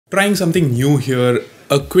Trying something new here,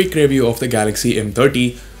 a quick review of the Galaxy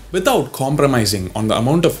M30 without compromising on the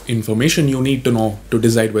amount of information you need to know to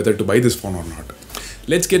decide whether to buy this phone or not.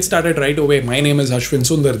 Let's get started right away. My name is Ashwin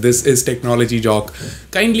Sundar, this is Technology Jock.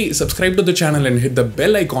 Kindly subscribe to the channel and hit the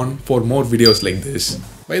bell icon for more videos like this.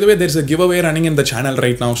 By the way, there's a giveaway running in the channel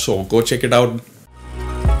right now, so go check it out.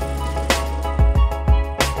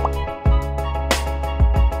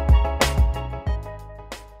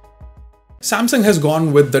 Samsung has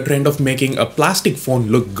gone with the trend of making a plastic phone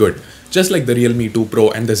look good, just like the Realme 2 Pro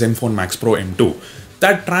and the Zenfone Max Pro M2.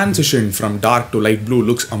 That transition from dark to light blue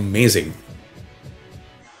looks amazing.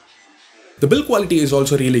 The build quality is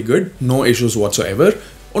also really good, no issues whatsoever.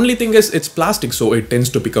 Only thing is it's plastic, so it tends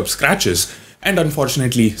to pick up scratches, and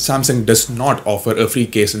unfortunately Samsung does not offer a free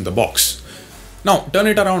case in the box. Now turn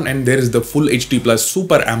it around and there is the Full HD Plus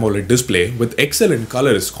Super AMOLED display with excellent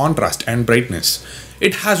colors, contrast and brightness.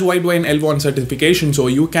 It has Widevine L1 certification, so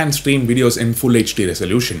you can stream videos in Full HD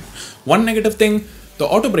resolution. One negative thing, the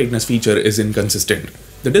auto brightness feature is inconsistent.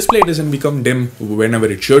 The display doesn't become dim whenever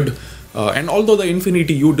it should, and although the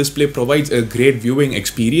Infinity U display provides a great viewing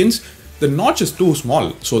experience, the notch is too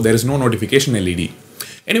small, so there is no notification LED.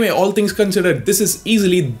 Anyway, all things considered, this is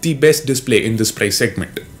easily the best display in this price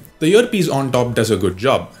segment. The earpiece on top does a good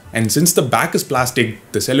job, and since the back is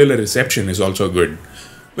plastic, the cellular reception is also good.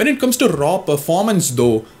 When it comes to raw performance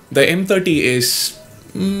though, the M30 is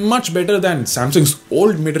much better than Samsung's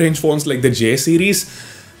old mid-range phones like the J series,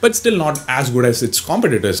 but still not as good as its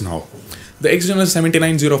competitors now. The Exynos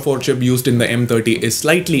 7904 chip used in the M30 is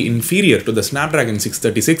slightly inferior to the Snapdragon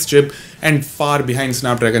 636 chip and far behind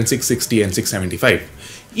Snapdragon 660 and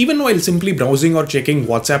 675. Even while simply browsing or checking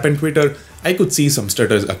WhatsApp and Twitter, I could see some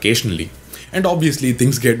stutters occasionally. And obviously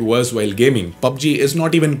things get worse while gaming. PUBG is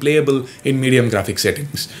not even playable in medium graphic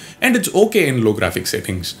settings, and it's okay in low graphic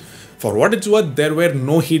settings. For what it's worth, there were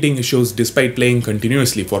no heating issues despite playing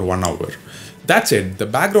continuously for 1 hour. That said, the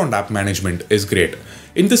background app management is great.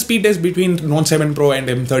 In the speed test between Note 7 Pro and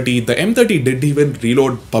M30, the M30 didn't even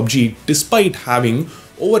reload PUBG despite having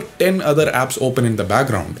over 10 other apps open in the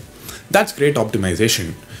background. That's great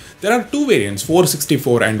optimization. There are two variants,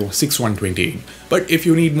 464 and 6128, but if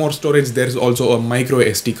you need more storage, there is also a micro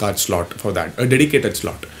SD card slot for that, a dedicated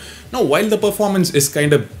slot. Now, while the performance is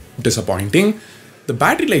kind of disappointing, the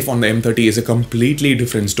battery life on the M30 is a completely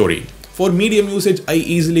different story. For medium usage, I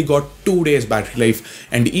easily got 2 days battery life,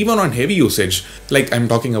 and even on heavy usage, like I'm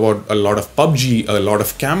talking about a lot of PUBG, a lot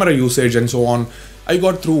of camera usage and so on, I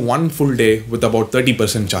got through 1 full day with about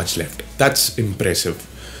 30% charge left. That's impressive.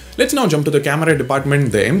 Let's now jump to the camera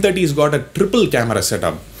department. The M30's got a triple camera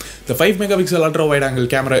setup. The 5 megapixel ultra wide angle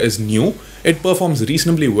camera is new. It performs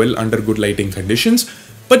reasonably well under good lighting conditions,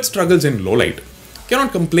 but struggles in low light.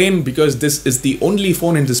 Cannot complain because this is the only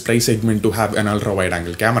phone in this price segment to have an ultra wide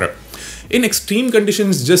angle camera. In extreme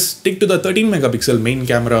conditions, just stick to the 13 megapixel main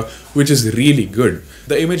camera, which is really good.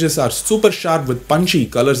 The images are super sharp with punchy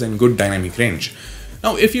colors and good dynamic range.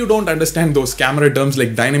 Now, if you don't understand those camera terms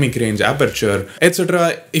like dynamic range, aperture,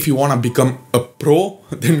 etc., if you want to become a pro,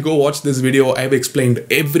 then go watch this video. I've explained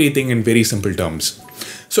everything in very simple terms.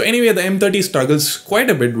 So anyway, the M30 struggles quite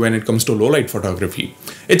a bit when it comes to low light photography.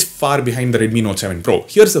 It's far behind the Redmi Note 7 Pro.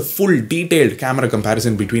 Here's a full detailed camera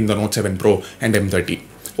comparison between the Note 7 Pro and M30.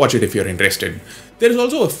 Watch it if you're interested. There is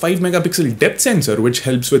also a 5 megapixel depth sensor which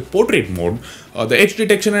helps with portrait mode. The edge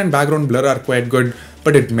detection and background blur are quite good,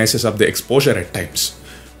 but it messes up the exposure at times.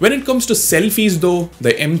 When it comes to selfies though,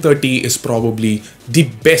 the M30 is probably the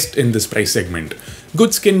best in this price segment.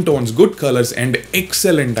 Good skin tones, good colors and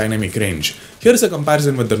excellent dynamic range. Here's a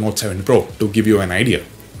comparison with the Note 7 Pro to give you an idea.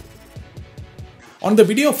 On the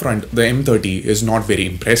video front, the M30 is not very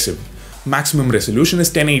impressive. Maximum resolution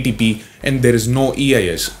is 1080p and there is no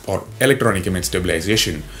EIS or electronic image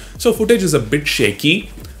stabilization. So footage is a bit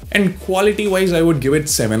shaky, and quality wise I would give it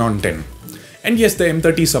 7 on 10. And yes, the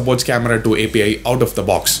M30 supports camera to API out of the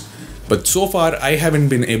box. But so far I haven't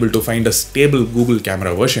been able to find a stable Google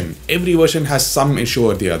camera version. Every version has some issue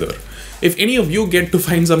or the other. If any of you get to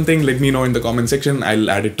find something, let me know in the comment section,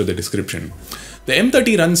 I'll add it to the description. The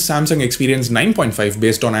M30 runs Samsung Experience 9.5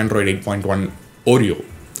 based on Android 8.1 Oreo.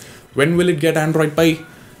 When will it get Android Pie?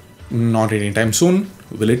 Not anytime soon.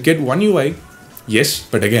 Will it get One UI? Yes,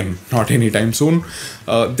 but again, not anytime soon.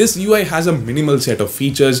 This UI has a minimal set of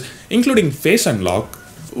features, including face unlock,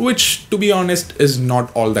 which to be honest is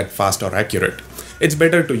not all that fast or accurate. It's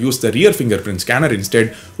better to use the rear fingerprint scanner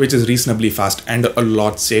instead, which is reasonably fast and a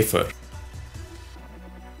lot safer.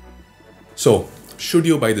 So, should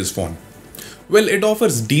you buy this phone? Well, it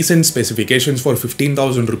offers decent specifications for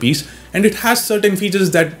 15,000 rupees and it has certain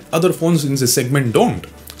features that other phones in this segment don't.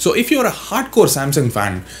 So if you're a hardcore Samsung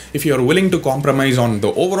fan, if you're willing to compromise on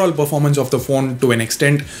the overall performance of the phone to an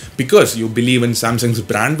extent because you believe in Samsung's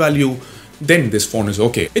brand value, then this phone is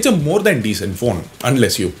okay. It's a more than decent phone,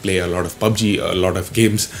 unless you play a lot of PUBG, a lot of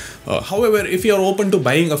games. However, if you're open to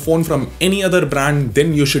buying a phone from any other brand,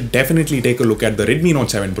 then you should definitely take a look at the Redmi Note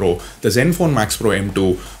 7 Pro, the Zenfone Max Pro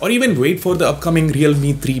M2, or even wait for the upcoming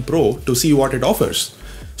Realme 3 Pro to see what it offers.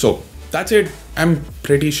 So that's it. I'm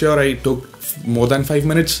pretty sure I took more than 5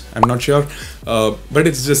 minutes. I'm not sure, but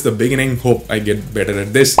it's just the beginning. Hope I get better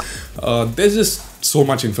at this. There's just so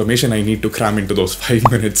much information I need to cram into those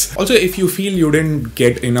 5 minutes. Also, if you feel you didn't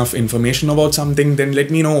get enough information about something, then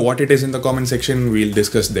let me know what it is in the comment section. We'll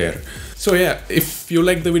discuss there. So yeah, if you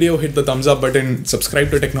like the video, hit the thumbs up button,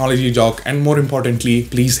 subscribe to Technology Jock, and more importantly,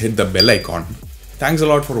 please hit the bell icon. Thanks a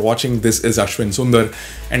lot for watching. This is Ashwin Sundar,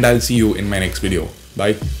 and I'll see you in my next video.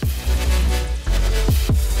 Bye.